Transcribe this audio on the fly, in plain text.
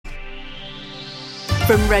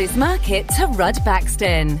From Rose Market to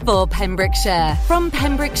Rudbaxton for Pembrokeshire. From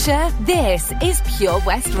Pembrokeshire, this is Pure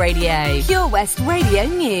West Radio. Pure West Radio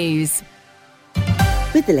News.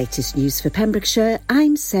 With the latest news for Pembrokeshire,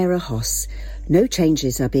 I'm Sarah Hoss. No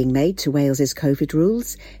changes are being made to Wales's COVID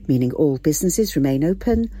rules, meaning all businesses remain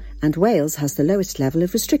open, and Wales has the lowest level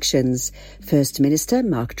of restrictions. First Minister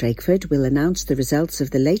Mark Drakeford will announce the results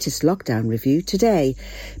of the latest lockdown review today.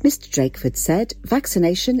 Mr Drakeford said,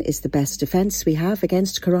 "Vaccination is the best defence we have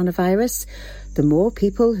against coronavirus. The more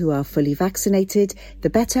people who are fully vaccinated, the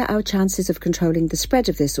better our chances of controlling the spread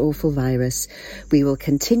of this awful virus. We will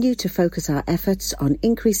continue to focus our efforts on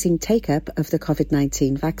increasing take-up of the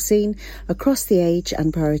COVID-19 vaccine across the age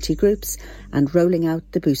and priority groups and rolling out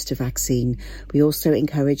the booster vaccine. We also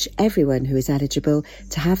encourage everyone who is eligible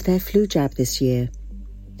to have their flu jab this year."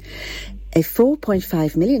 A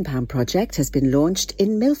 £4.5 million project has been launched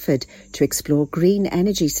in Milford to explore green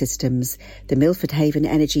energy systems. The Milford Haven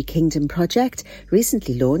Energy Kingdom project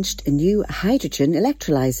recently launched a new hydrogen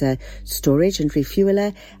electrolyser, storage and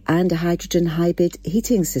refueller, and a hydrogen hybrid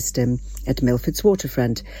heating system at Milford's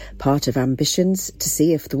waterfront, part of ambitions to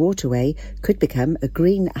see if the waterway could become a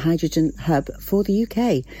green hydrogen hub for the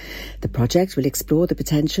UK. The project will explore the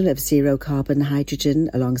potential of zero-carbon hydrogen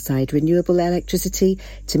alongside renewable electricity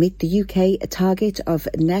to meet the UK a target of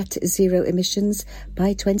net zero emissions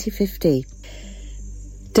by 2050.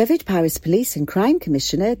 Dyfed-Powys Police and Crime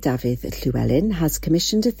Commissioner Dafydd Llewellyn has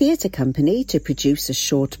commissioned a theatre company to produce a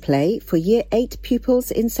short play for Year 8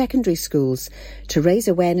 pupils in secondary schools to raise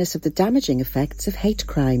awareness of the damaging effects of hate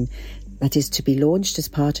crime. That is to be launched as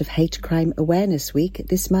part of Hate Crime Awareness Week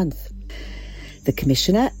this month. The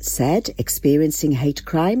Commissioner said experiencing hate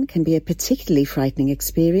crime can be a particularly frightening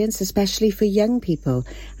experience, especially for young people,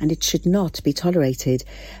 and it should not be tolerated.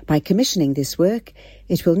 By commissioning this work,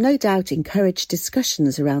 it will no doubt encourage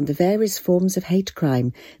discussions around the various forms of hate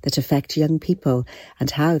crime that affect young people and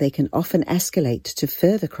how they can often escalate to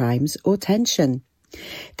further crimes or tension.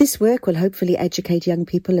 This work will hopefully educate young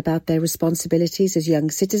people about their responsibilities as young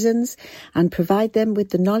citizens and provide them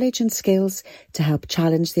with the knowledge and skills to help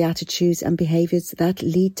challenge the attitudes and behaviours that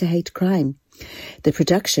lead to hate crime. The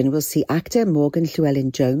production will see actor Morgan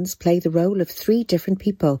Llewellyn-Jones play the role of 3 different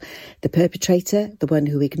people: the perpetrator, the one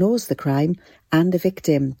who ignores the crime, and the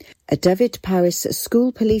victim. A Dyfed-Powys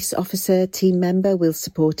school police officer team member will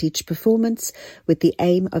support each performance with the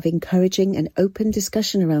aim of encouraging an open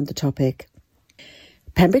discussion around the topic.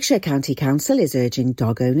 Pembrokeshire County Council is urging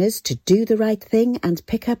dog owners to do the right thing and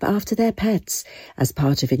pick up after their pets as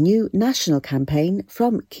part of a new national campaign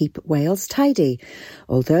from Keep Wales Tidy.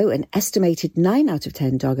 Although an estimated 9 out of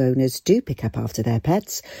 10 dog owners do pick up after their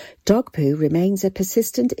pets, dog poo remains a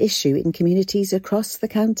persistent issue in communities across the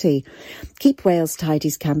county. Keep Wales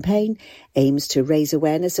Tidy's campaign aims to raise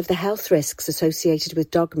awareness of the health risks associated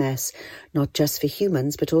with dog mess, not just for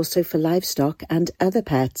humans but also for livestock and other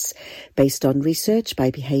pets. Based on research by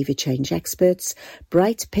behaviour change experts,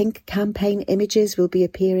 bright pink campaign images will be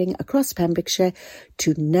appearing across Pembrokeshire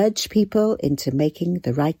to nudge people into making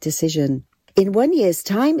the right decision. In 1 year's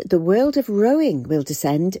time, the world of rowing will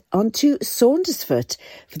descend onto Saundersfoot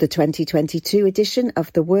for the 2022 edition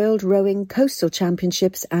of the World Rowing Coastal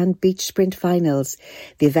Championships and Beach Sprint Finals.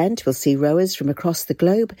 The event will see rowers from across the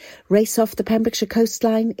globe race off the Pembrokeshire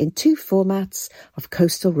coastline in 2 formats of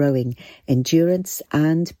coastal rowing, endurance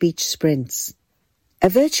and beach sprints. A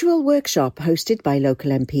virtual workshop hosted by local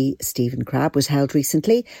MP Stephen Crabb was held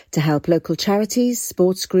recently to help local charities,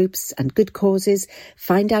 sports groups and good causes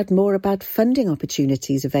find out more about funding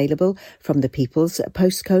opportunities available from the People's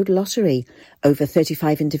Postcode Lottery. Over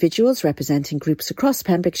 35 individuals representing groups across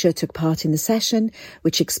Pembrokeshire took part in the session,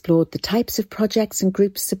 which explored the types of projects and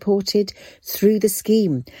groups supported through the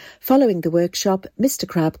scheme. Following the workshop, Mr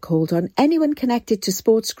Crabb called on anyone connected to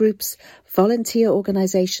sports groups, volunteer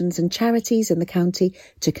organisations and charities in the county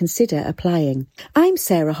to consider applying. I'm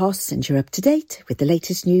Sarah Hoss and you're up to date with the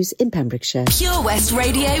latest news in Pembrokeshire. Pure West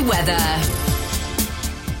Radio weather.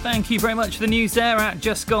 Thank you very much for the news there at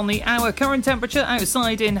just gone the hour. Current temperature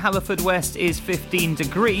outside in Haverfordwest is 15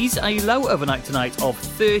 degrees, a low overnight tonight of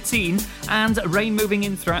 13, and rain moving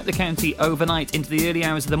in throughout the county overnight into the early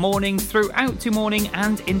hours of the morning, throughout to morning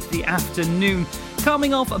and into the afternoon.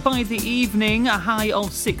 Calming off by the evening, a high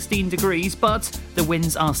of 16 degrees, but the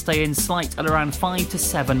winds are staying slight at around 5 to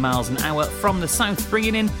 7 miles an hour from the south,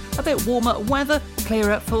 bringing in a bit warmer weather,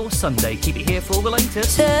 clearer for Sunday. Keep it here for all the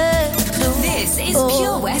latest. This is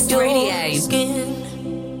Pure West Radio.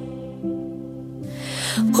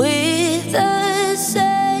 With a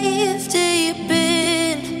safety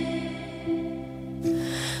pin,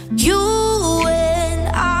 you and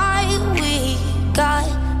I, we got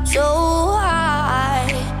so high.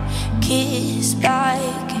 kiss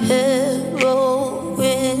like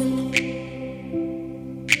heroin.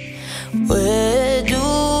 Where do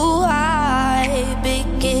I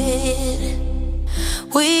begin?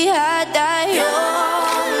 We had that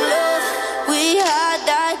young love, we had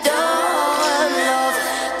that dumb love,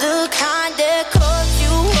 the kind that cuts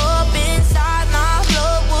you up inside. My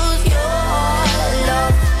blood was your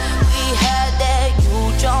love. We had that you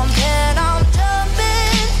jump and I'm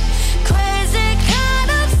jumping, crazy kind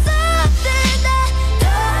of something, that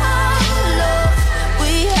dumb love.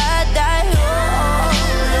 We had that young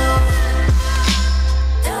love,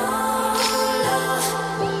 dumb love,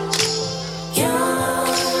 young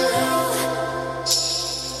love,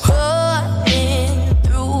 running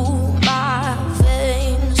through my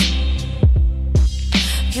veins.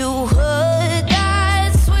 You heard that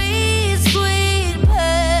sweet, sweet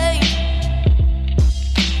pain.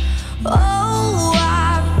 Oh,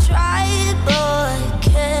 I've tried but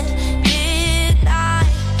can't deny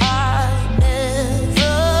I've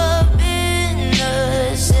never been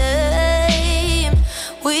the same.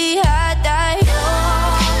 We had that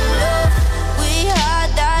young love, we had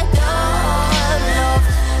that dumb love,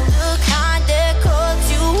 the kind that cuts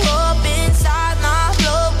you up inside. My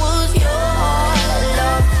blood was your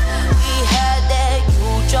love. We had that you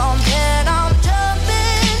jump and I'm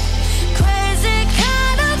jumping, crazy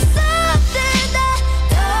kind of something, that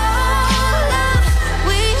dumb love.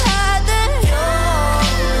 We had that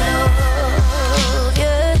young love,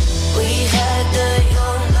 yeah. We had the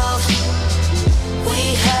young love, we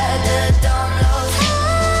had the dumb love,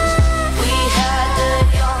 we had the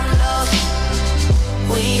young love,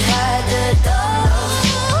 we had the dumb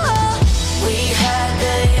love, we had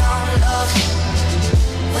the young love,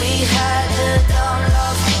 we had the dumb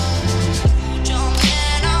love. You jump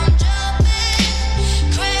and I'm jumping,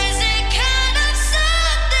 crazy kind of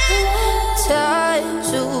something,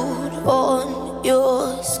 tattooed on your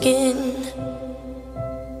skin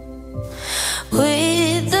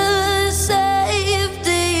with the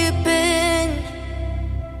safety pin.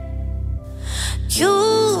 You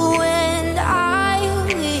and I,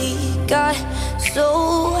 we got so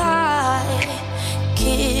high,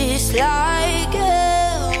 kissed like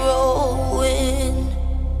heroin.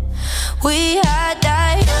 We had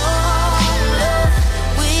that young love,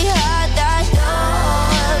 we had that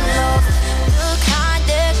dumb love, the kind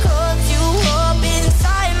that cuts you up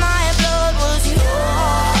inside. My blood was your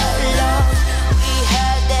love. We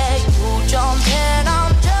had that you jump and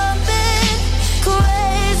I'm jumping,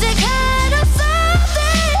 crazy kind of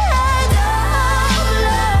something, that dumb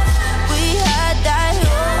love. We had that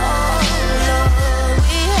young love,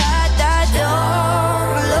 we had that dumb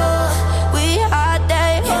love, we had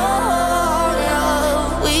that young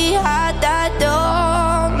love, we had that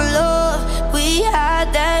dumb love, we had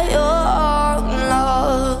that young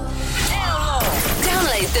love.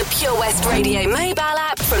 Download the Pure West Radio mobile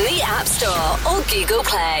app from the App Store or Google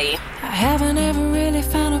Play. I haven't ever really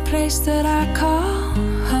found a place that I call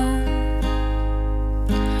home.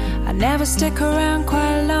 I never stick around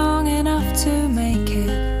quite long enough to make it.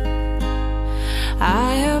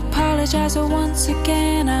 I apologize, but once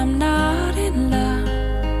again I'm not in love.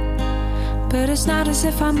 But it's not as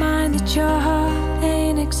if I mind that your heart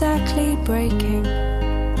ain't exactly breaking.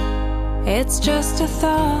 It's just a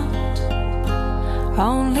thought,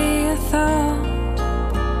 only a thought.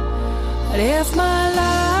 But if my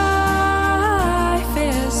life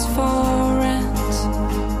is for rent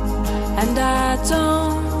and I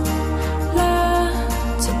don't learn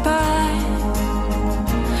to buy,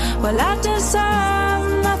 well, I deserve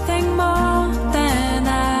nothing more than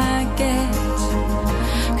I get.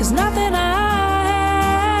 'Cause nothing I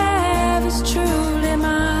have is truly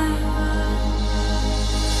mine.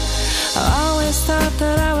 I always thought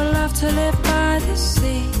that I would love to live by the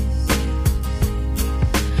sea,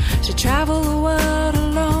 to travel the world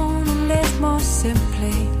alone and live more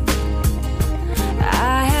simply.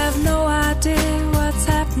 I have no idea what's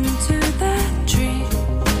happened to that dream,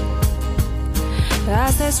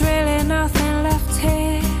 'cause there's really nothing left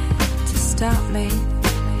here to stop me.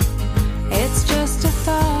 It's just a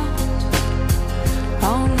thought,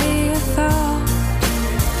 only a thought.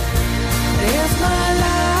 If my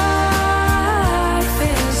life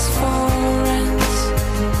is for rent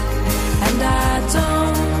and I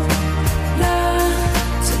don't learn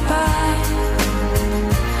to buy,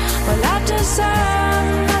 well, I deserve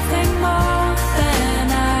nothing more than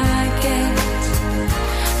I get.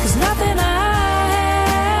 'Cause nothing I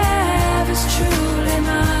have is truly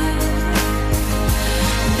mine.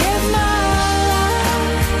 If my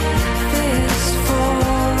life is for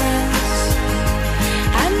rent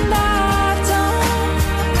and I don't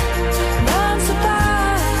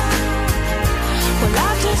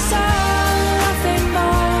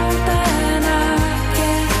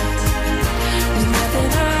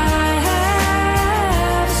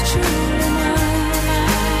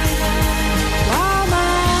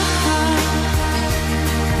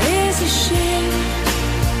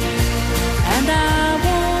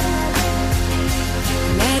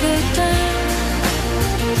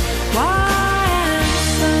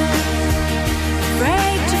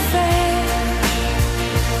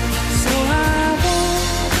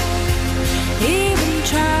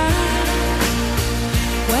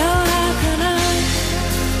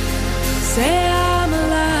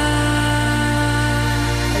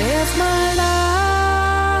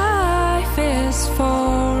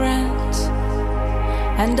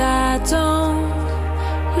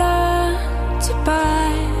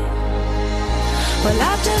Well,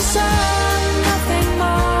 I deserve nothing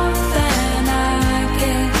more than I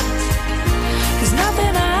get, 'cause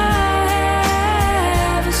nothing I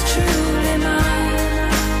have is truly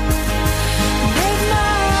mine. And if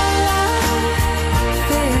my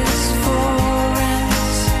life is for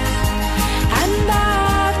rent, and I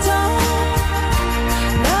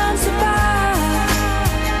don't learn to buy,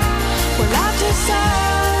 well, I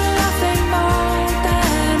deserve nothing more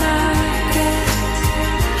than I get.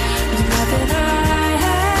 There's nothing I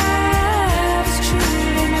have is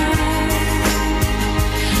truly mine.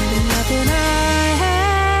 There's nothing I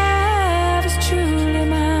have is truly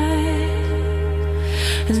mine.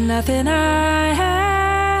 There's nothing I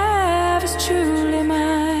have is truly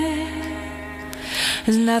mine.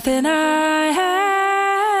 There's nothing I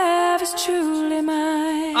have is truly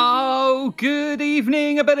mine. Oh, good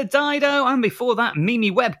evening, a bit of Dido, and before that,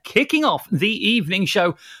 Mimi Webb kicking off the evening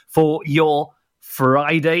show for your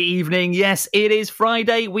Friday evening. Yes, it is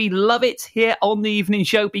Friday. We love it here on the evening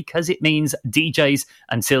show because it means DJs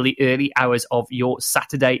until the early hours of your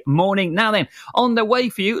Saturday morning. Now then, on the way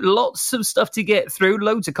for you, lots of stuff to get through,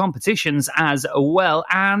 loads of competitions as well,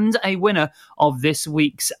 and a winner of this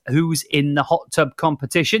week's Who's in the Hot Tub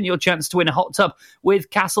competition. Your chance to win a hot tub with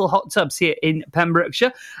Castle Hot Tubs here in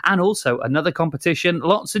Pembrokeshire, and also another competition,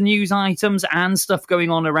 lots of news items and stuff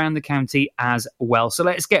going on around the county as well. So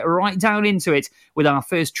let's get right down into it with our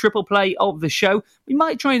first triple play of the show. We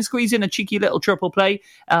might try and squeeze in a cheeky little triple play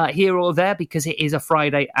here or there because it is a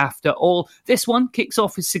Friday after all. This one kicks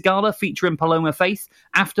off with Sigala featuring Paloma Faith.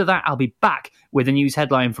 After that, I'll be back with a news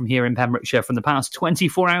headline from here in Pembrokeshire from the past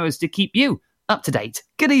 24 hours to keep you up to date.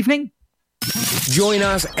 Good evening. Join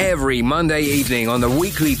us every Monday evening on the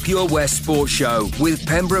weekly Pure West Sports Show with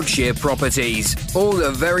Pembrokeshire Properties. All the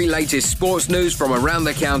very latest sports news from around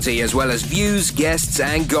the county, as well as views, guests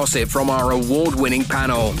and gossip from our award-winning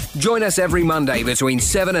panel. Join us every Monday between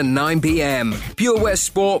 7 and 9 p.m. Pure West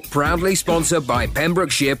Sport, proudly sponsored by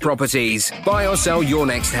Pembrokeshire Properties. Buy or sell your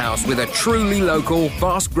next house with a truly local,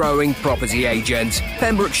 fast-growing property agent.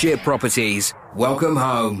 Pembrokeshire Properties. Welcome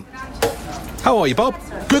home. How are you, Bob?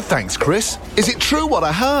 Good, thanks, Chris. Is it true what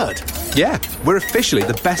I heard? Yeah, we're officially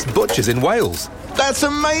the best butchers in Wales. That's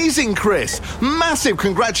amazing, Chris. Massive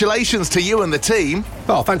congratulations to you and the team.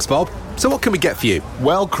 Oh, thanks, Bob. So what can we get for you?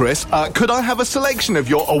 Well, Chris, could I have a selection of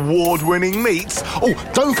your award-winning meats? Oh,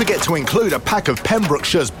 don't forget to include a pack of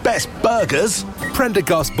Pembrokeshire's best burgers.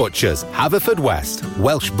 Prendergast Butchers, Haverfordwest,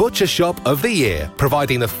 Welsh Butcher Shop of the Year,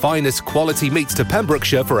 providing the finest quality meats to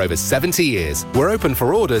Pembrokeshire for over 70 years. We're open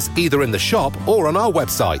for orders either in the shop or on our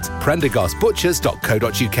website,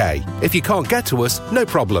 prendergastbutchers.co.uk. If you can't get to us, no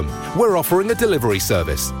problem. We're offering a delivery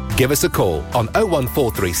service. Give us a call on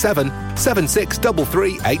 01437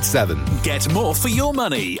 763387. Get more for your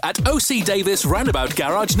money at OC Davis Roundabout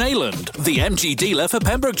Garage Neyland, the MG dealer for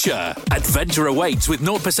Pembrokeshire. Adventure awaits with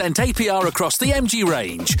 0% APR across the MG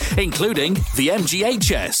range, including the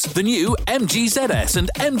MGHS, the new MGZS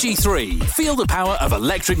and MG3. Feel the power of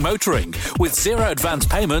electric motoring with zero advance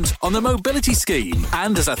payment on the mobility scheme.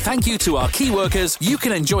 And as a thank you to our key workers, you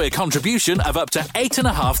can enjoy a contribution of up to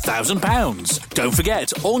 £8,500. Don't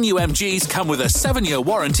forget, all new MGs come with a 7-year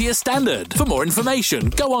warranty as standard. For more information,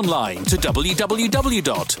 go online to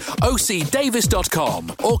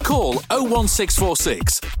www.ocdavis.com or call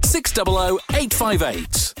 01646 600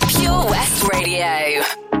 858. Pure West Radio.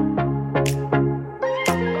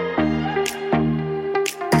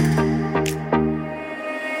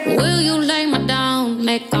 Will you lay me down,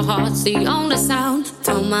 make the heart's the only sound,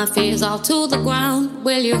 throw my fears all to the ground,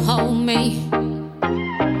 will you hold me?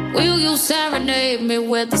 Will you serenade me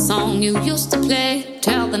with the song you used to play,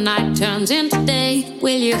 till the night turns into day,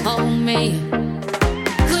 will you hold me?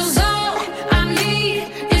 'Cause all I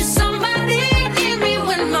need is somebody near me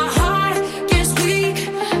when my heart gets weak,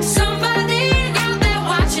 somebody out there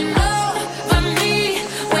watching over me,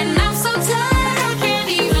 when I'm so tired I can't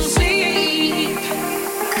even sleep.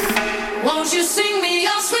 Won't you sing me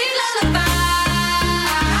your sweet lullaby?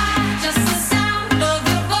 Just the sound of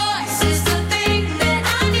your voice is the thing that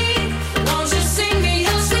I need. Won't you sing me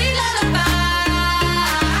your sweet lullaby?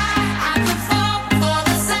 I could fall for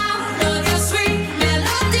the sound of your sweet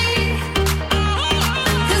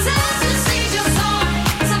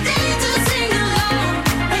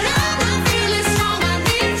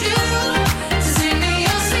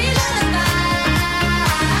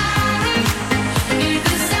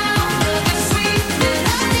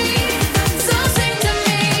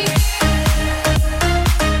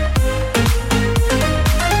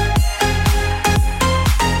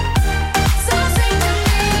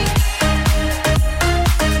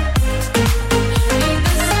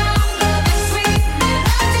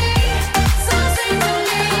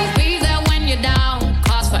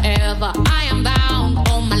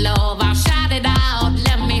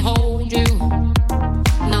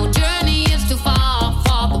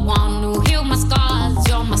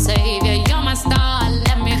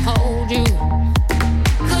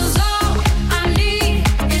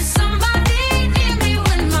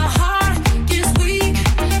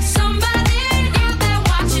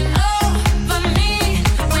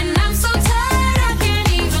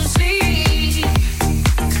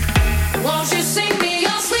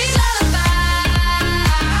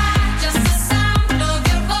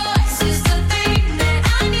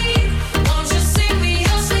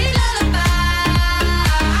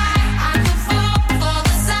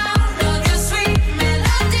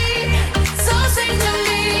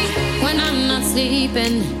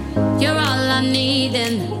sleeping, you're all I need.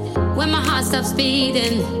 And when my heart stops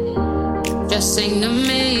beating, just sing to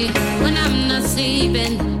me. When I'm not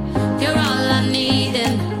sleeping, you're all I need.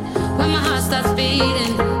 And when my heart stops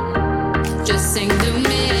beating, just sing to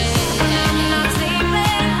me.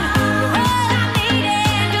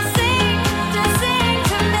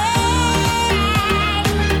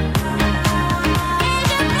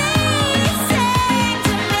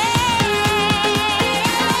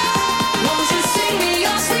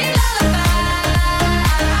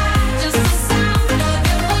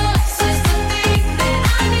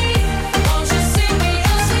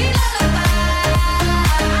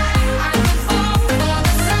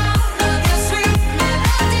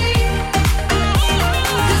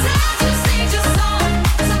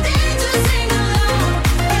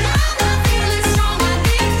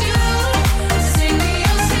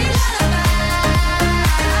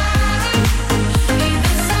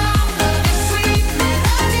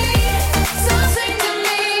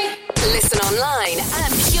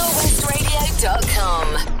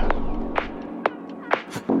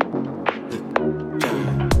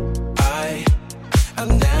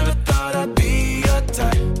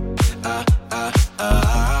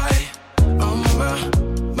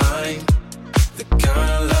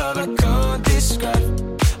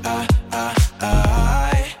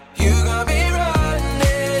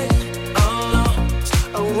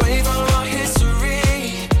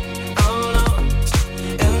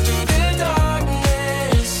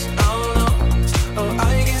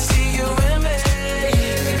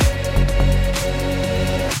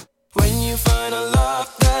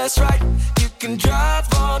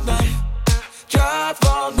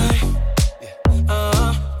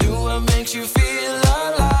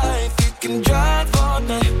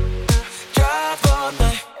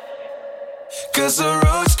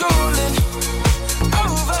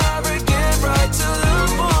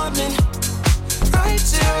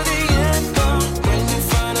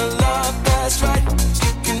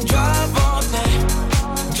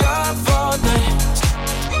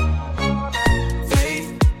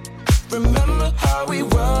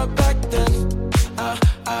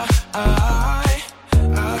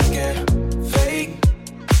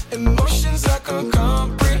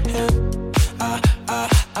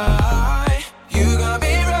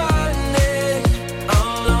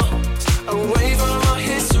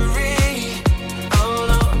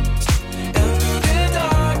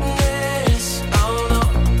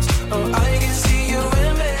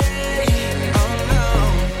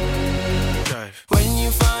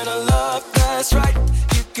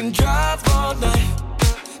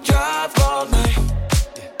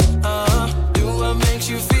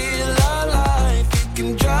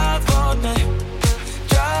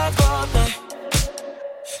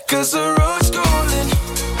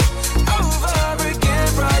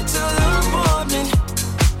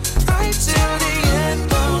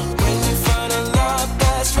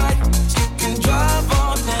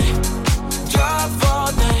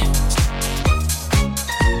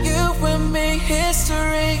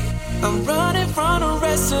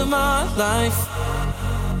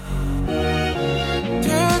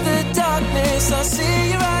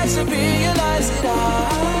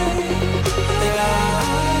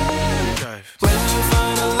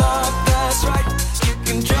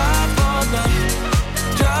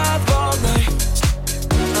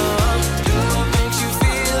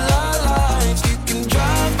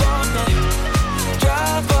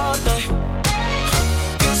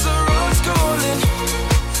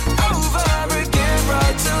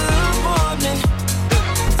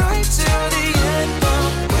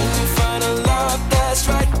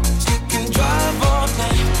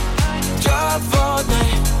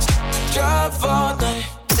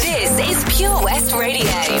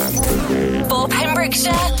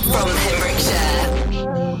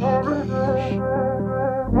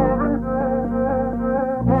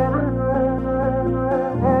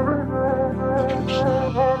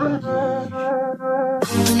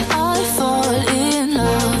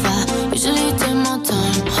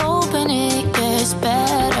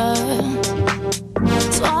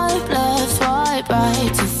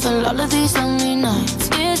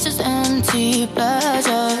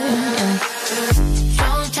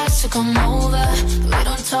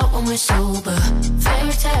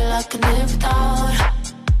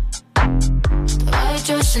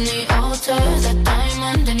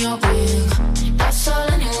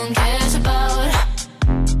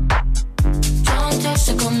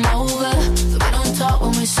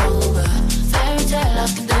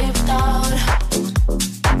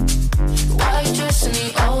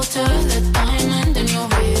 Altar, that diamond in your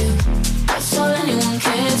ring. That's all anyone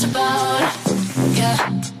cares about.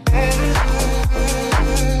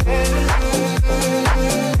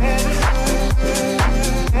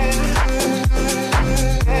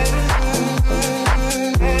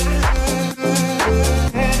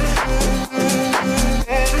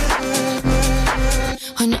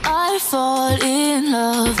 fall in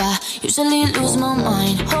love, I usually lose my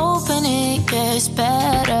mind, hoping it gets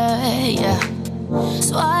better, yeah.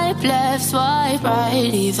 Swipe left, swipe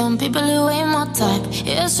right, even people who ain't my type,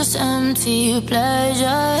 it's just empty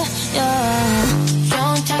pleasure, yeah.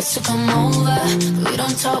 Don't text to come over, we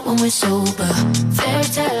don't talk when we're sober. Fairy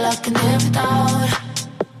tale I can live without.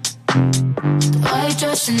 The white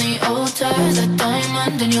dress in the altar, the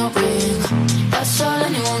diamond in your ring, that's all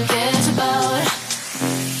anyone cares about.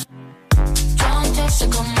 Don't text to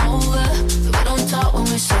come over, we don't talk when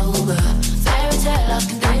we're sober. Fairy tale I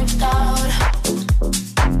can live without.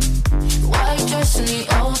 White dress in the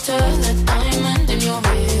altar, the diamond in your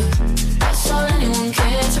ring, that's all anyone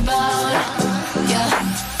cares about, yeah.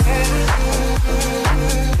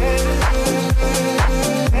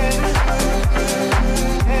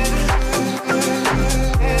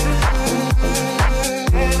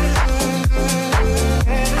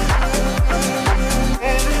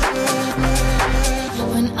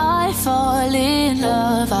 When I fall in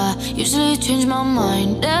love, I usually change my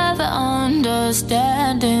mind, never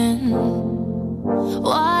understanding.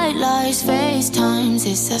 White lies, FaceTimes,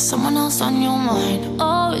 is there someone else on your mind?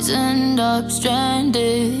 Always end up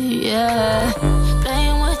stranded, yeah.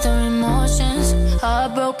 Playing with our emotions,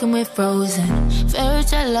 heartbroken, we're frozen. Fairy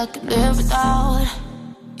tale I could live without,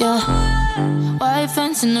 yeah. White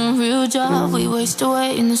fence and a real job, we waste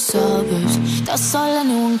away in the suburbs. That's all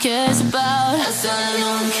anyone cares about. That's all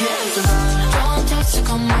anyone cares about. Don't text to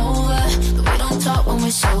come over, but we don't talk when we're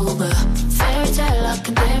sober. Fairy tale I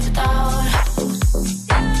could live without.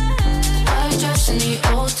 White dress in the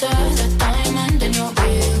altar, the diamond in your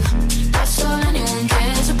ring, that's all anyone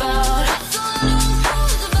cares about. That's all anyone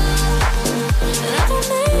cares about. And I don't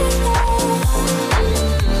need love,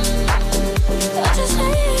 I just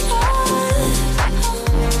need love.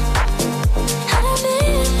 I don't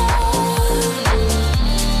need love,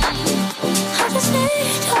 I just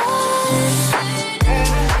need love.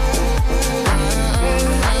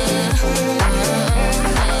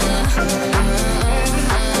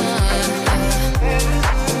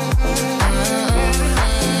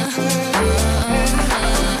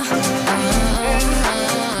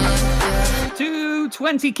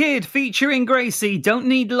 Twenty Kid featuring Gracie, Don't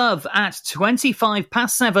Need Love at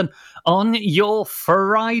 7:25 on your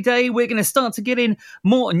Friday. We're going to start to get in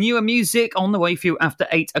more newer music on the way for you after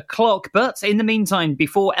 8 o'clock. But in the meantime,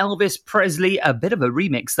 before Elvis Presley, a bit of a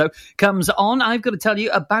remix though, comes on, I've got to tell you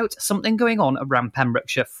about something going on around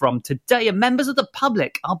Pembrokeshire from today. And members of the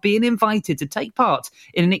public are being invited to take part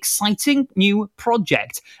in an exciting new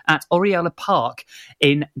project at Oriella Park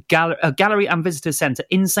in Gallery and Visitor Centre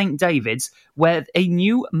in St David's, where a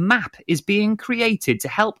new map is being created to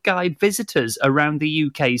help guide visitors around the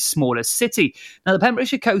UK's smallest city. Now, the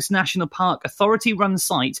Pembrokeshire Coast National Park Authority-run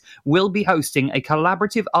site will be hosting a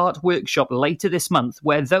collaborative art workshop later this month,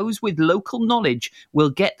 where those with local knowledge will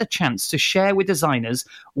get the chance to share with designers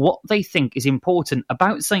what they think is important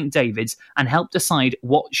about St David's and help decide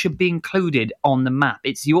what should be included on the map.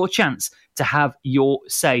 It's your chance to have your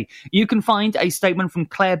say. You can find a statement from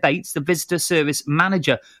Claire Bates, the Visitor Service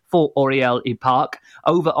Manager for Oriel Park,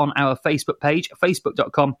 over on our Facebook page,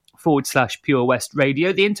 facebook.com/Pure West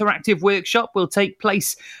Radio. The interactive workshop will take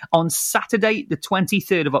place on Saturday, the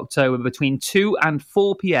 23rd of October, between 2 and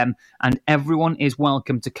 4 p.m, and everyone is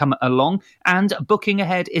welcome to come along. And booking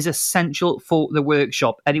ahead is essential for the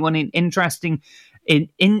workshop. Anyone interested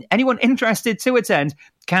to attend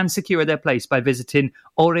can secure their place by visiting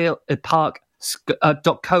orielpark.co.uk,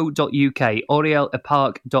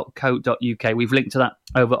 orielpark.co.uk. We've linked to that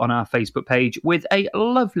over on our Facebook page with a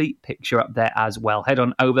lovely picture up there as well. Head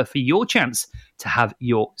on over for your chance to have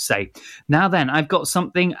your say. Now then, I've got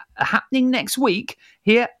something happening next week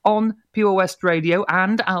here on Pure West Radio,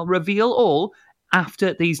 and I'll reveal all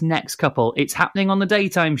after these next couple. It's happening on the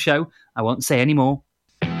daytime show. I won't say any more.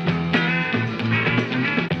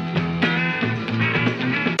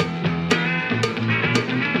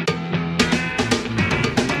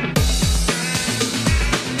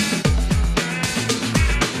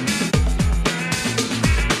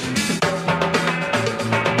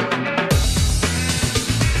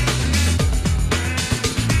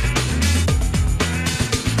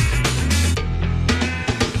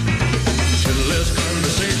 Less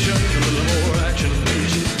conversation, a little more action,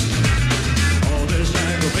 please. All this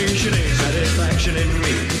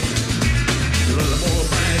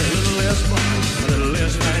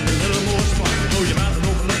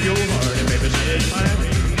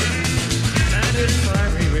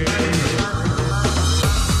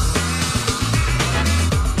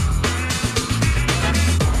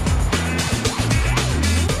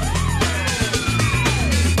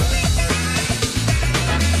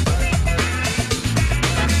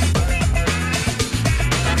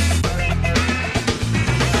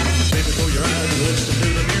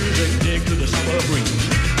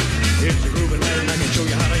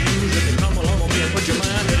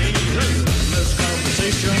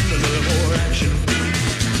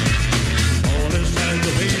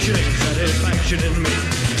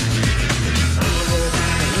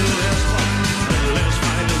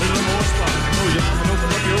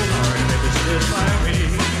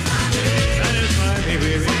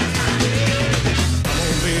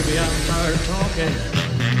talking.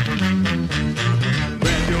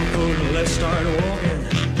 Grab your coat and let's start walking.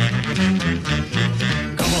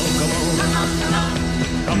 Come on, come on. Come on, come on.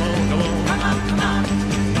 Come on, come on.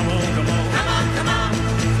 Come on, come on. Come on, come on. Come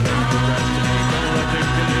on, come on.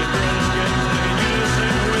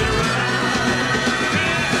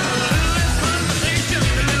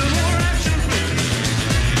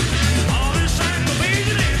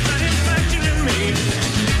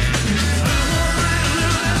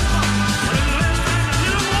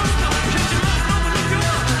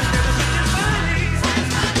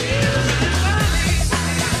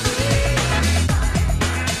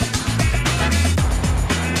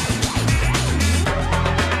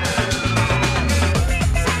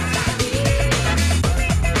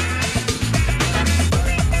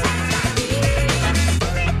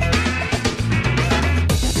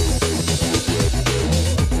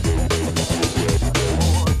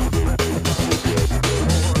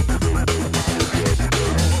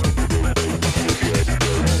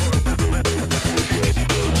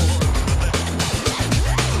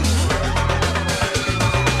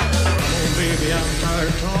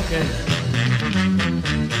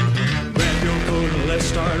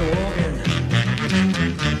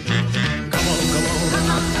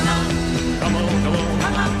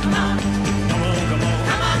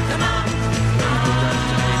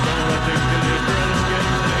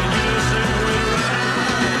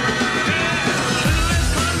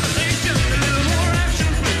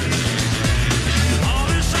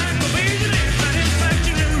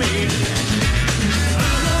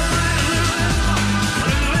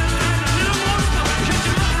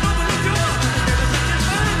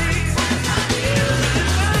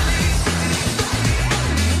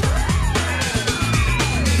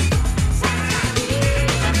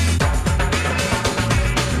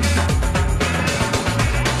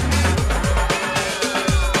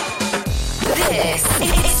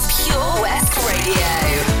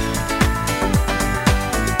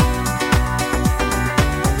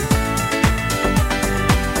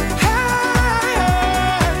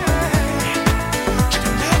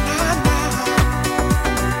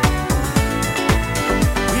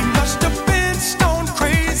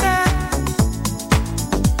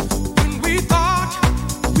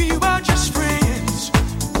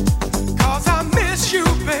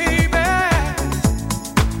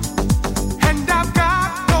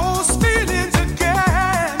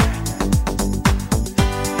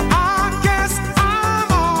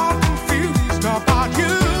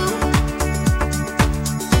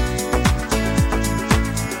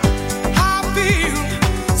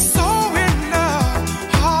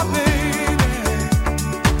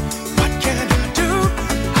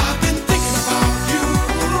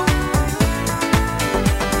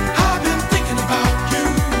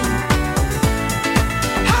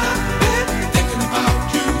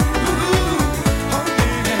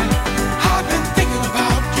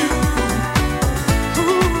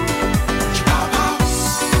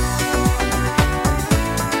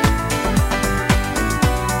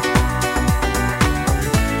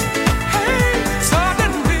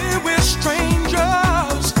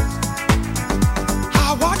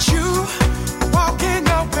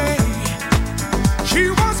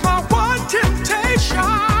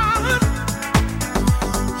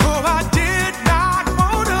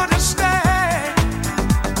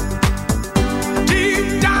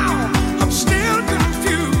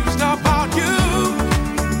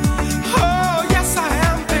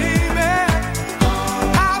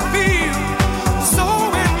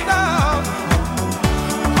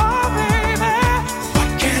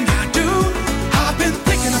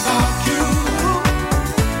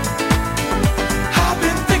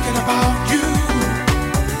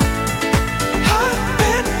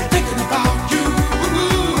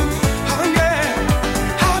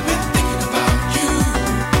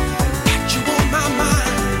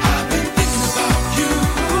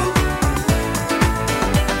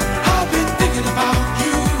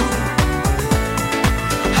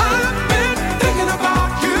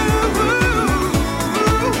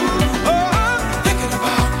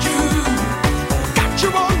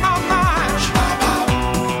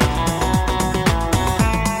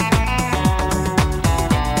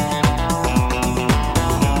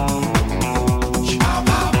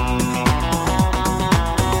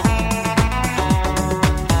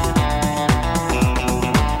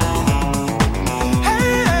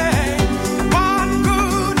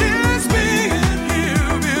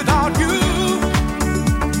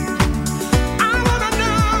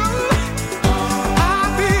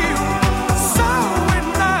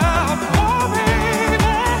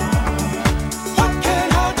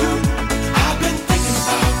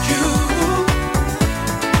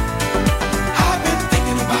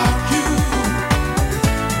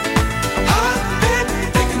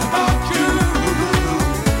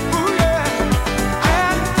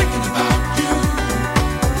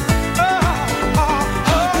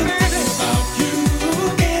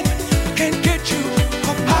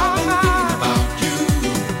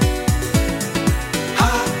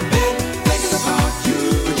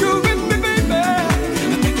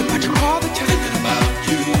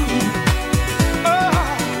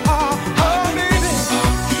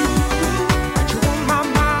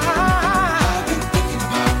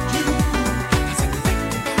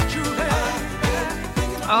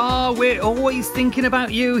 We're always thinking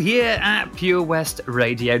about you here at Pure West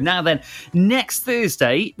Radio. Now then, next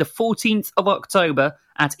Thursday, the 14th of October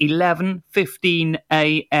at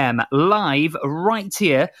 11:15am, live right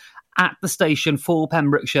here at the station for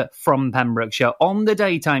Pembrokeshire from Pembrokeshire. On the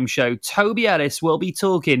daytime show, Toby Ellis will be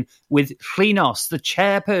talking with Llwynos, the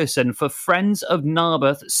chairperson for Friends of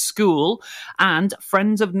Narberth School. And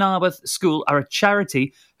Friends of Narberth School are a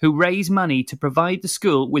charity who raise money to provide the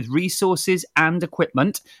school with resources and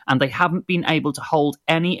equipment, and they haven't been able to hold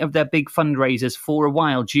any of their big fundraisers for a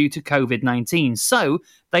while due to COVID-19. So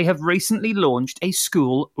they have recently launched a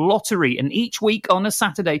school lottery, and each week on a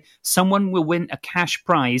Saturday, someone will win a cash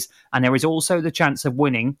prize, and there is also the chance of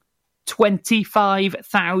winning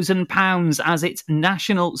 £25,000 as its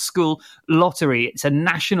national school lottery. It's a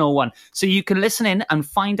national one. So you can listen in and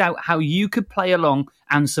find out how you could play along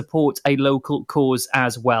and support a local cause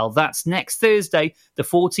as well. That's next Thursday, the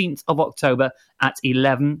 14th of October at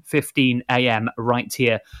 11:15am right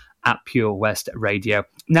here at Pure West Radio.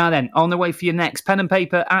 Now then, on the way for your next pen and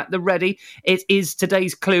paper at the ready, it is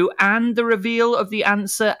today's clue and the reveal of the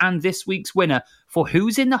answer and this week's winner for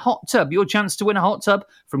Who's in the Hot Tub. Your chance to win a hot tub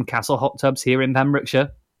from Castle Hot Tubs here in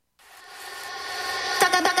Pembrokeshire.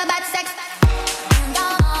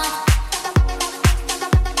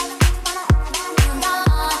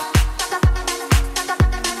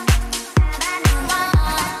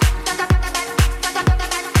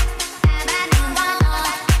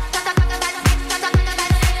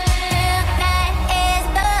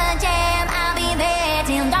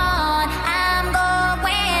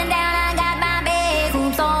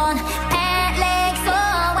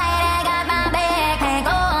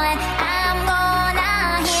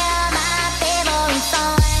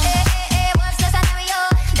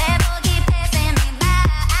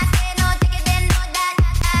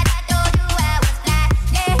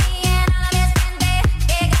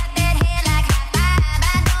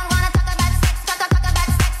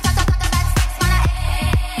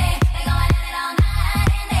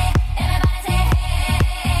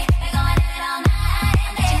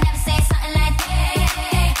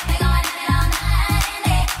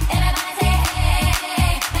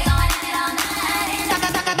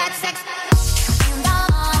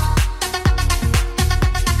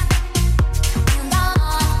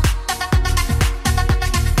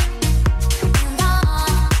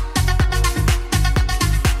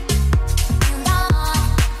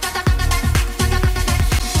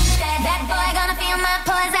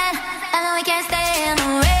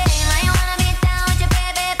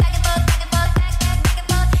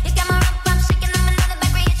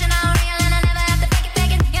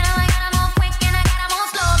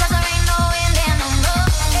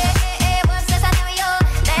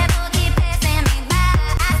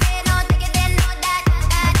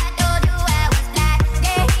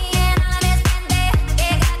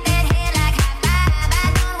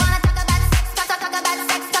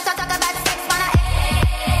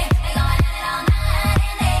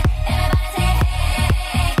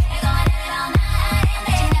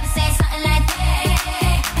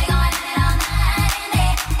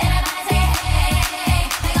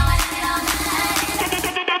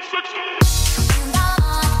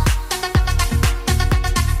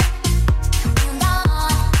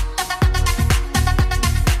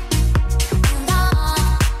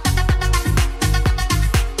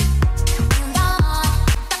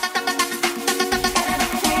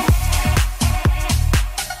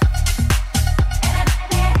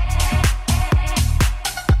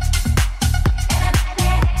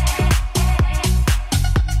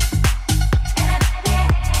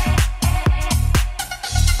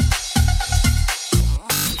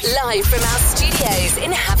 Live from our studios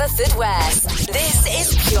in Haverfordwest, this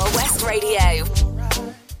is Pure West Radio.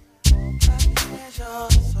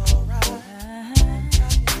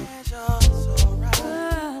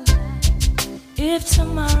 If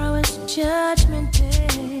tomorrow is Judgment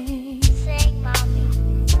Day, sing,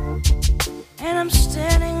 mommy, and I'm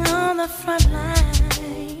standing on the front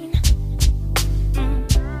line,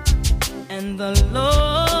 and the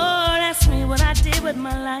Lord asks me what I did with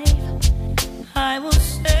my life, I will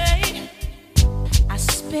say I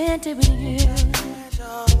spent it with you. It's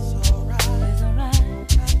alright.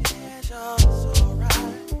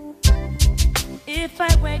 If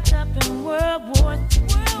I wake up in World War III,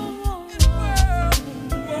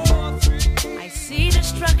 I see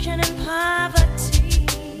destruction and poverty,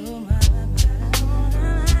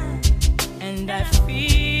 and I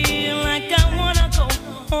feel like I wanna go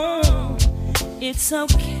home. It's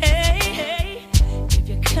okay if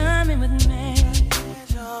you're coming with me.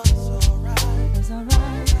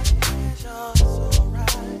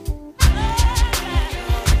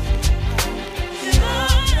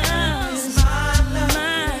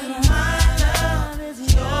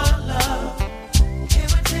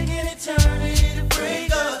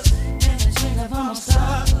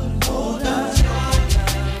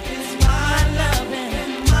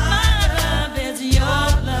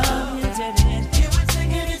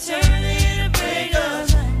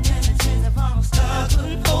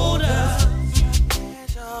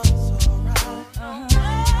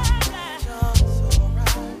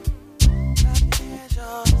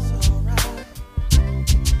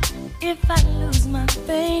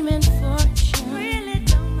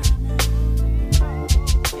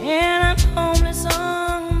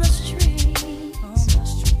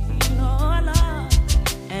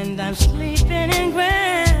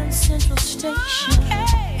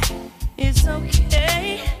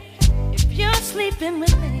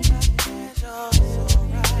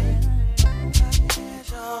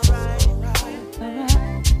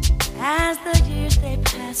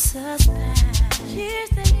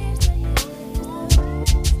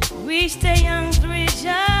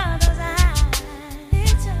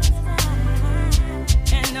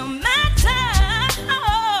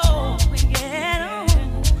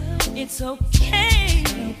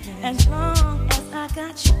 as long as I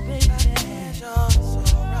got you, baby.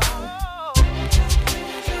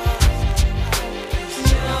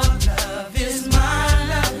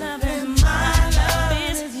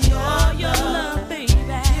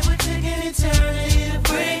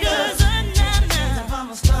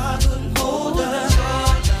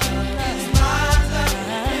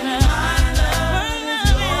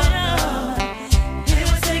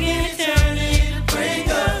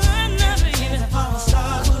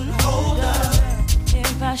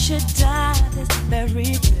 I should die this very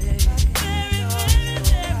day.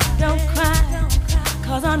 Don't cry,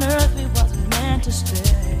 cause on earth we wasn't meant to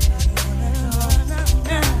stay.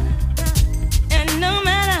 And no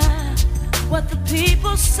matter what the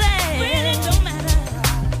people say, really don't matter.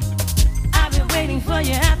 I've been waiting for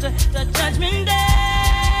you after the judgment day.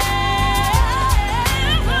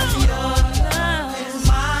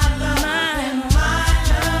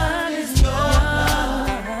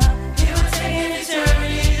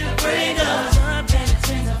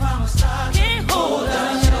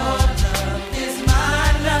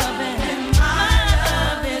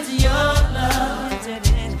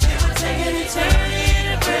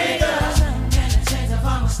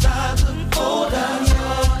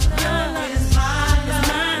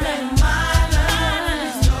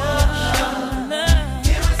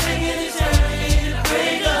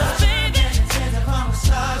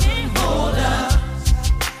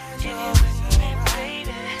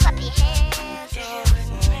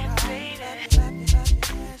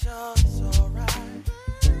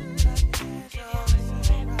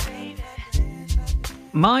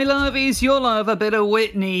 My Love Is Your Love, a bit of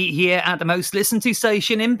Whitney here at the most listened to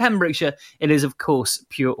station in Pembrokeshire. It is, of course,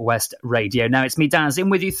 Pure West Radio. Now, it's me, Daz,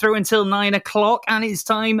 in with you through until 9 o'clock, and it's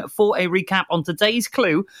time for a recap on today's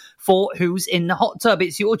clue for Who's in the Hot Tub.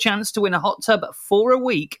 It's your chance to win a hot tub for a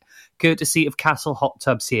week, courtesy of Castle Hot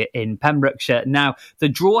Tubs here in Pembrokeshire. Now, the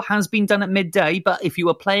draw has been done at midday, but if you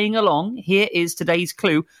are playing along, here is today's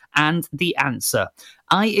clue and the answer.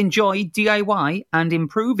 I enjoy DIY and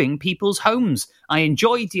improving people's homes. I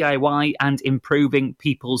enjoy DIY and improving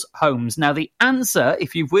people's homes. Now, the answer,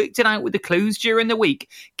 if you've worked it out with the clues during the week,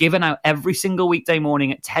 given out every single weekday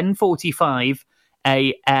morning at 10:45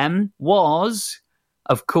 a.m. was,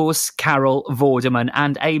 of course, Carol Vorderman.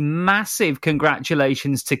 And a massive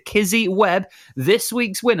congratulations to Kizzy Webb, this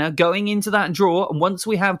week's winner, going into that draw. And once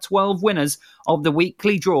we have 12 winners of the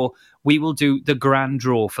weekly draw, we will do the grand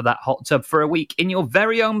draw for that hot tub for a week in your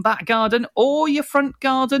very own back garden or your front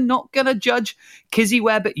garden. Not going to judge. Kizzy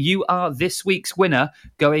Webb, you are this week's winner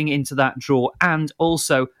going into that draw, and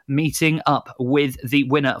also meeting up with the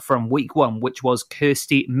winner from week one, which was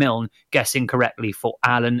Kirsty Milne, guessing correctly for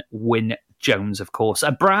Alan Wynne Jones, of course.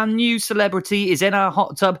 A brand new celebrity is in our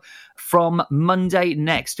hot tub from Monday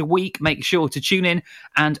next week. Make sure to tune in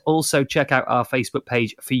and also check out our Facebook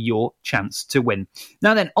page for your chance to win.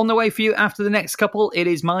 Now then, on the way for you after the next couple, it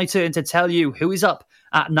is my turn to tell you who is up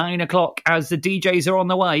at 9 o'clock as the DJs are on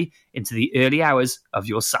the way into the early hours of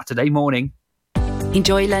your Saturday morning.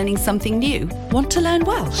 Enjoy learning something new? Want to learn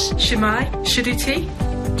Welsh? Shemai, Shuduti?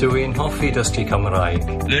 Dwi'n hoffi dysgu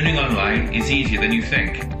Cymraeg. Learning online is easier than you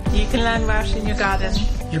think. You can learn Welsh in your garden.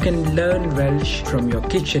 You can learn Welsh from your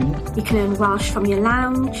kitchen. You can learn Welsh from your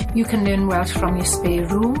lounge. You can learn Welsh from your spare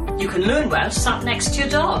room. You can learn Welsh sat next to your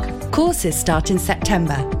dog. Courses start in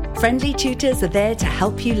September. Friendly tutors are there to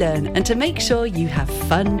help you learn and to make sure you have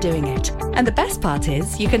fun doing it. And the best part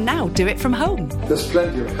is, you can now do it from home. There's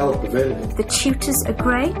plenty of help available. The tutors are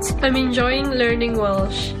great. I'm enjoying learning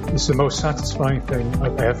Welsh. It's the most satisfying thing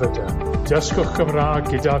I've ever done. Dysgwch Cymraeg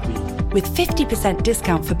gyda fi. With 50%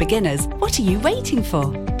 discount for beginners, what are you waiting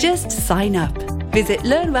for? Just sign up. Visit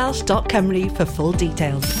learnwelsh.cymru for full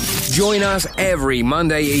details. Join us every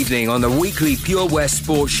Monday evening on the weekly Pure West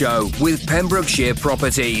Sports Show with Pembrokeshire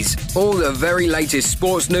Properties. All the very latest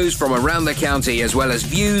sports news from around the county, as well as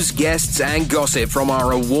views, guests and gossip from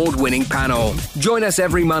our award-winning panel. Join us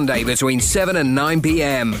every Monday between 7 and 9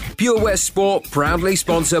 p.m. Pure West Sport, proudly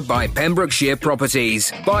sponsored by Pembrokeshire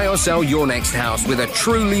Properties. Buy or sell your next house with a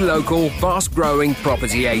truly local, fast-growing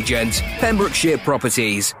property agent. Pembrokeshire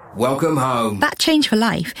Properties. Welcome home. That Change for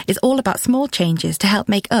Life is all about small changes to help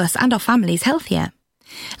make us and our families healthier.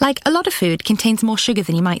 Like, a lot of food contains more sugar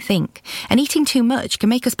than you might think, and eating too much can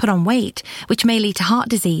make us put on weight, which may lead to heart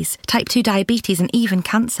disease, type 2 diabetes and even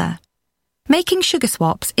cancer. Making sugar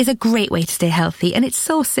swaps is a great way to stay healthy, and it's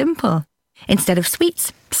so simple. Instead of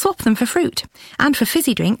sweets, swap them for fruit. And for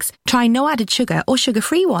fizzy drinks, try no added sugar or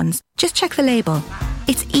sugar-free ones. Just check the label.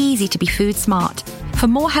 It's easy to be food smart. For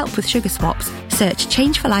more help with sugar swaps, search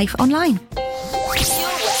Change for Life online.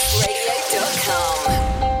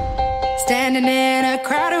 PureWestRadio.com. Stand standing in a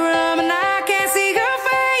crowded room and I can't see your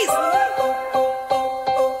face.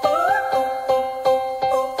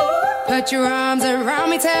 Put your arms around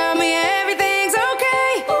me, tell me everything's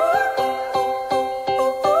okay.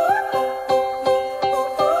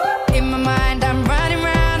 In my mind I'm running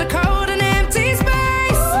round a cold and empty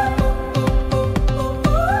space.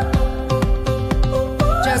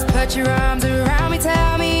 Just put your arms around me,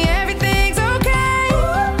 tell me everything's okay.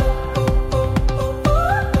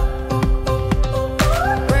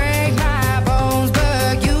 Break my bones,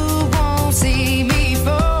 but you won't see me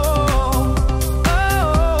fall.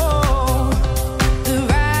 Oh, the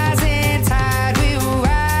rising tide will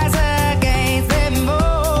rise against them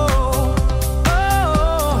all.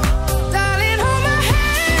 Oh, darling, hold my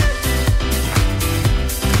hand.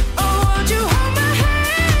 Oh, won't you hold my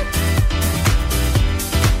hand?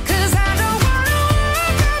 'Cause I don't wanna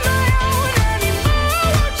walk on my own anymore.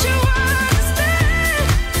 Won't you understand?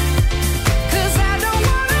 'Cause I don't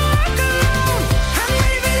wanna walk alone. I'm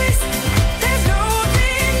ready for this. There's no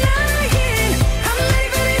denying. I'm ready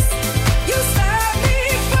for this. You stop me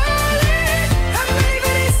falling. I'm ready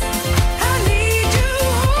for this. I need you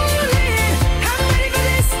holding. I'm ready for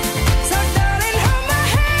this. So darling, hold my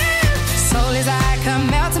hand. Soul is like a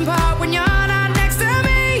melting pot when you're not next to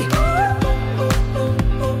me.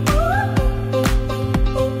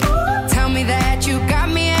 Tell me that you got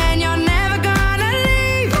me and you're never gonna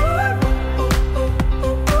leave.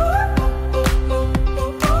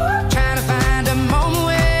 Trying to find a moment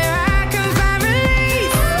where I can find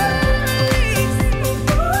relief.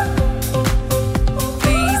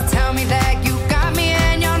 Please tell me that you got me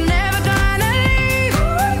and you're never gonna leave.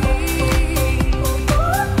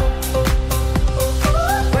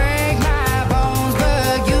 Break my bones,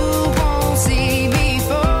 but you won't see me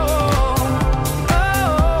fall.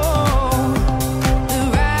 Oh, the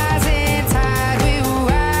rising tide will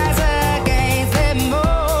rise against them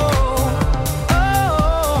all.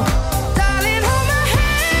 Oh, darling, hold my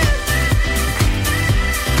hand.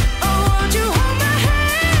 Oh, won't you hold my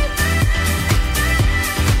hand?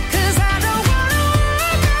 'Cause I don't wanna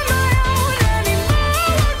walk on my own anymore.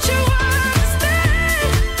 Won't you understand?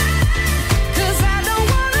 'Cause I don't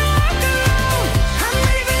wanna walk alone. I'm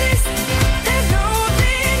ready for this. There's no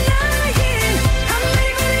denying. I'm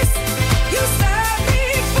ready for this. You stop me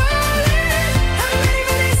falling. I'm ready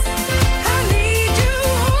for this. I need you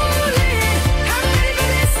holding. I'm ready for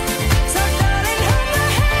this. So darling, hold my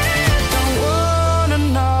hand. Don't wanna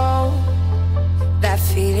know that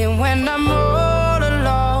feeling when I'm all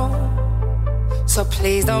alone. So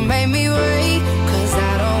please don't make me wait, 'cause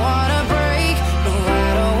I don't wanna break. No, I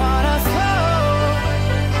don't wanna fall.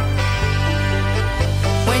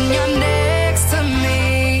 When you're next to me,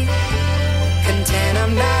 content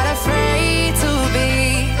I'm not afraid to be.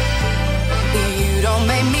 You don't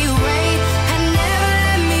make me wait and never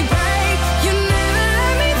let me break. You never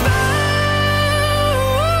let me fall.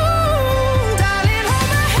 Darling, hold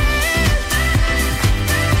my hand.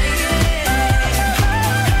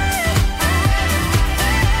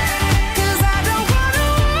 'Cause I don't wanna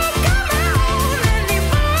walk on my own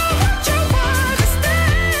anymore. Won't you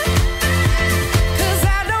understand? 'Cause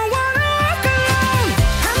I don't wanna walk alone.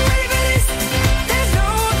 I'm ready for this. There's no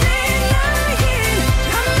denying.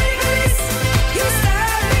 I'm ready for this. You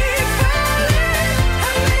stop me falling.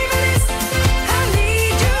 I'm ready for this. I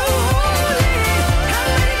need you holding. I'm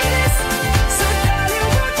ready for this. So darling,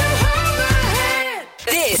 won't you hold my hand?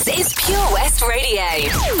 This is Pure West Radio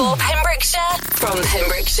for Pembrokeshire from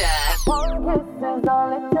Pembrokeshire. One kiss is all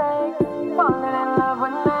it takes. Falling in love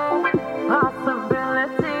with me.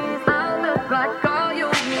 Possibilities. I look like all you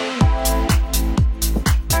need.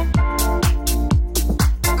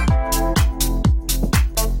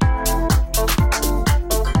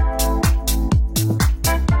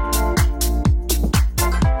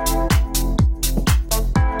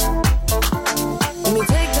 Let me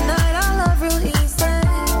take the night, I love real easy.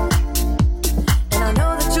 And I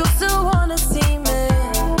know that you still wanna see me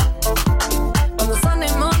on the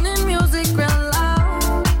Sunday morning.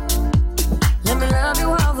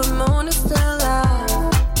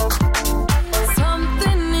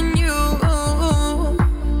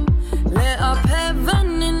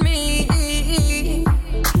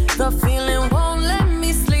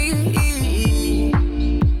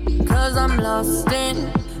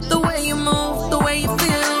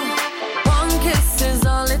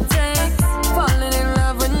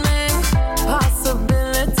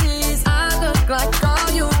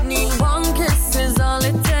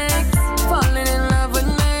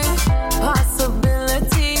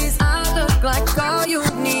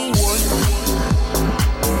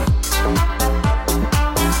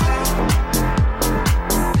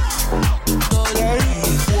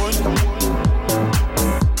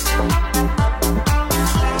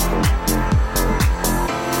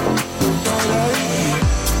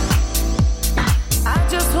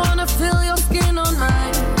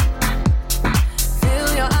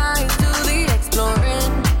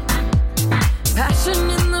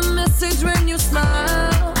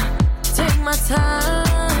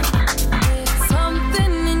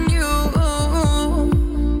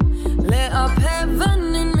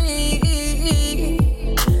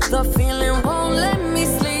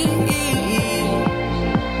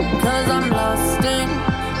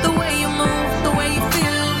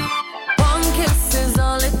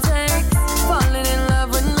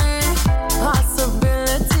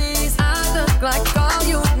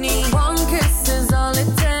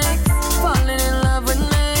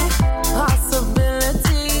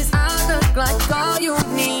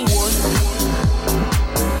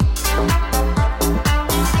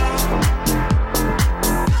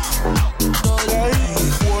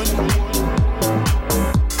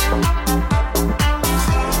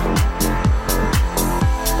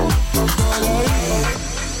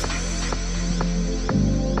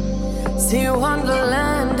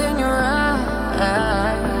 wonderland in your eyes.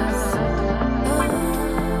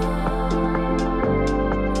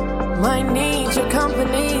 Might need your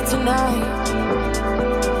company tonight.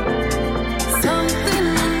 Something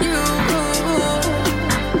in you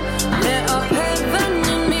lit up heaven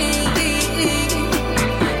in me.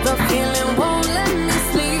 The feeling won't let me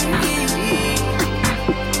sleep,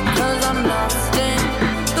 'cause I'm lost in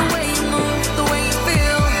the way you move, the way you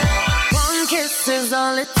feel. One kiss is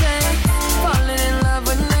all it takes. Falling in love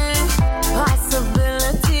with me.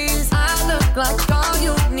 Possibilities. I look like all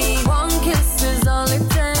you need. One kiss is all it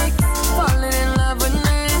takes. Falling in love with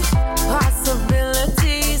me.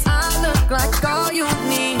 Possibilities. I look like all you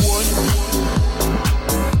need.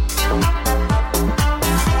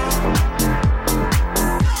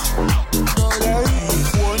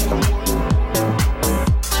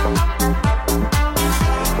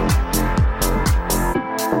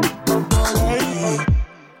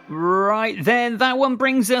 Right then, that one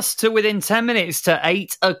brings us to within 10 minutes to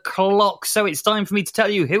 8 o'clock. So it's time for me to tell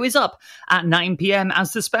you who is up at 9 p.m.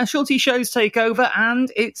 as the specialty shows take over,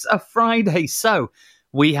 and it's a Friday. So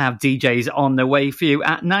we have DJs on the way for you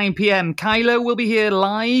at 9 p.m. Kylo will be here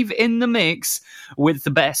live in the mix with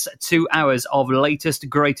the best 2 hours of latest,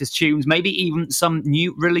 greatest tunes, maybe even some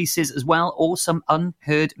new releases as well, or some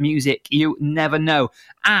unheard music. You never know.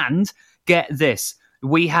 And get this,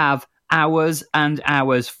 we have hours and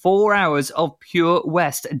hours, 4 hours of Pure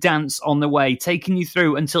West dance on the way, taking you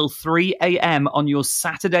through until 3 a.m. on your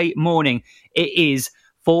Saturday morning. It is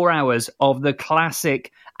 4 hours of the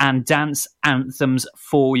classic and dance anthems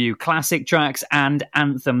for you. Classic tracks and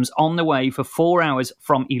anthems on the way for 4 hours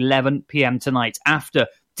from 11 p.m. tonight, after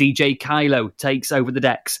DJ Kylo takes over the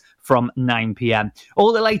decks from 9 p.m.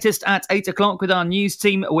 All the latest at 8 o'clock with our news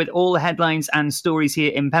team with all the headlines and stories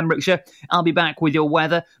here in Pembrokeshire. I'll be back with your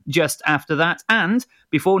weather just after that. And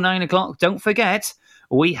before 9 o'clock, don't forget,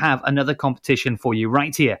 we have another competition for you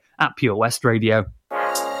right here at Pure West Radio.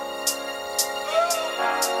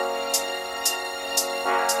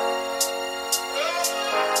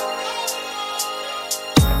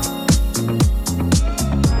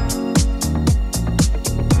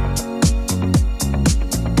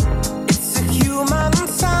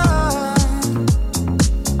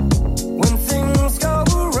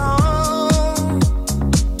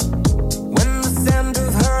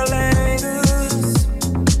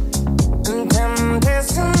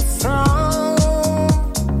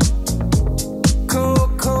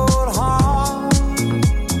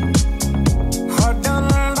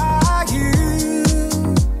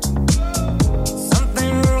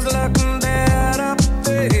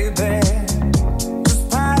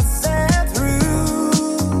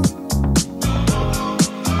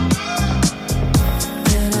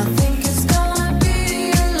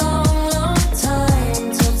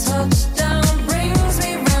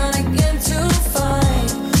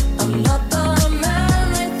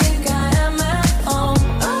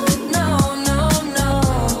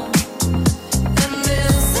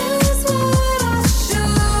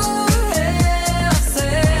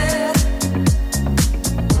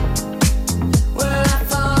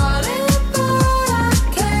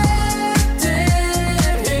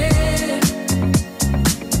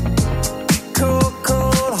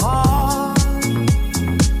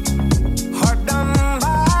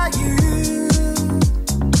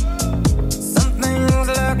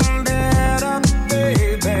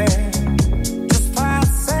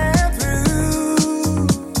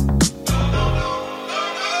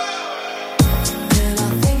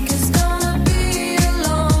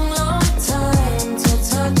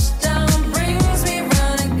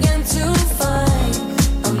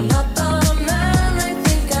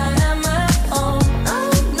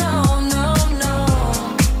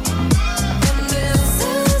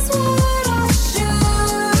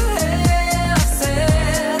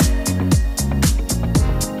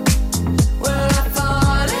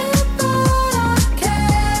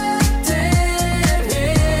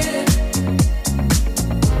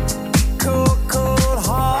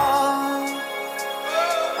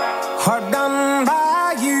 Hard done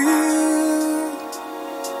by you.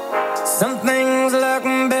 Some things look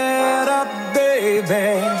better,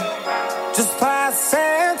 baby.